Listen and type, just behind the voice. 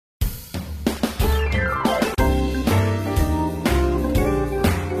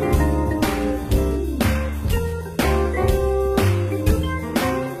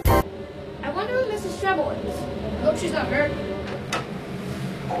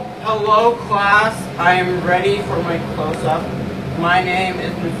Hello class, I am ready for my close-up. My name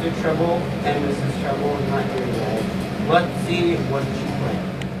is Mr. Treble, and Mrs. Treble is not here today. Let's see what she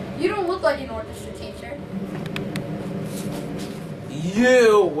played. You don't look like an orchestra teacher.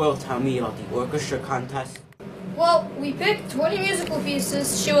 You will tell me about the orchestra contest. Well, we picked 20 musical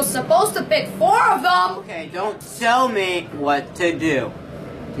pieces. She was supposed to pick 4 of them. Okay, don't tell me what to do.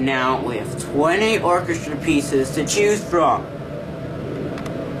 Now we have 20 orchestra pieces to choose from.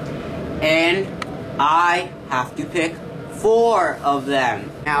 And I have to pick 4 of them.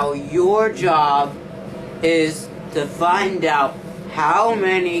 Now your job is to find out how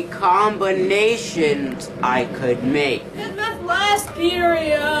many combinations I could make. In that last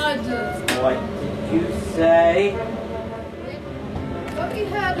period. What did you say? But we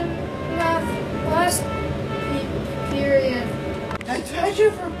had a math last period.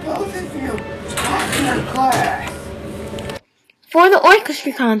 Attention for both of you. Back in your class. For the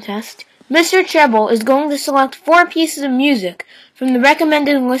orchestra contest, Mr. Treble is going to select 4 pieces of music from the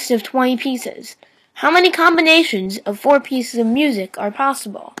recommended list of 20 pieces. How many combinations of 4 pieces of music are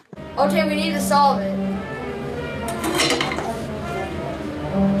possible? Okay, we need to solve it.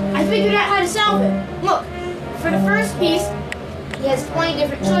 I figured out how to solve it. Look, for the first piece, he has 20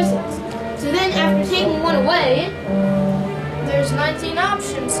 different choices. So then after taking one away, there's 19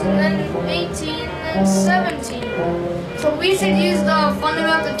 options, and then 18 and 17. So we should use the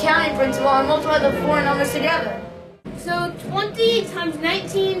fundamental counting principle and multiply the 4 numbers together. So 20 times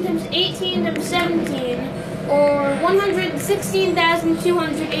 19 times 18 times 17, or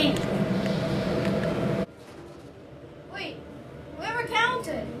 116,280. Wait, whoever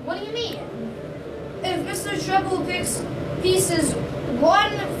counted? What do you mean? If Mr. Treble picks pieces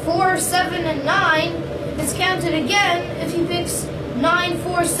 1, 4, 7, and 9, it's counted again if he picks 9,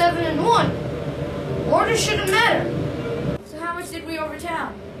 4, 7, and 1. Order shouldn't matter. So how much did we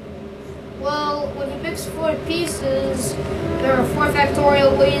overtime? Well, when he picks 4 pieces, there are 4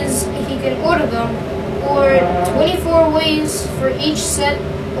 factorial ways he can order them, or 24 ways for each set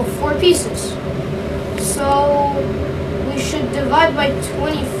of 4 pieces. So we should divide by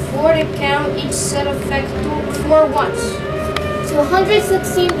 24 to count each set of 4 once. So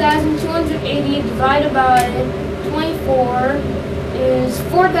 116,280 divided by 24 is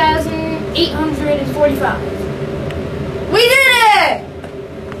 4,845. We did it!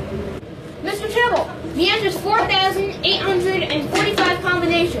 Mr. Treble, the answer is 4,845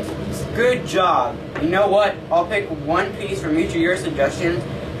 combinations. Good job. You know what? I'll pick 1 piece from each of your suggestions,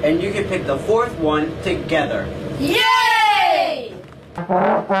 and you can pick the 4th one together. Yay!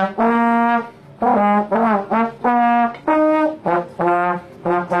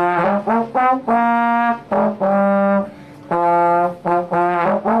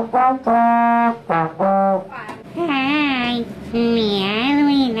 Hi, me,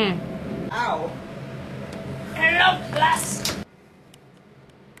 Alina. Ow. Hello, class.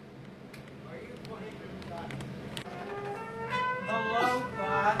 Are you playing your class? Hello,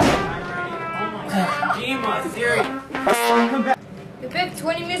 class. I'm ready. Oh my god. Dima, Siri. Come back. We picked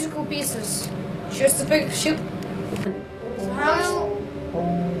 20 musical pieces. Just to pick shoot. So how?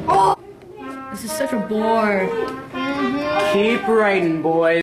 Oh! This is such a bore. Keep writing, boys.